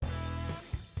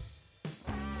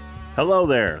Hello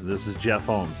there, this is Jeff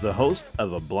Holmes, the host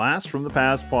of a Blast from the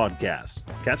Past podcast.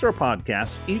 Catch our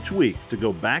podcast each week to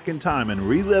go back in time and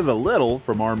relive a little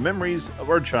from our memories of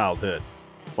our childhood.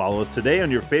 Follow us today on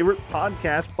your favorite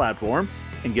podcast platform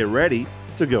and get ready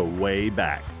to go way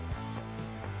back.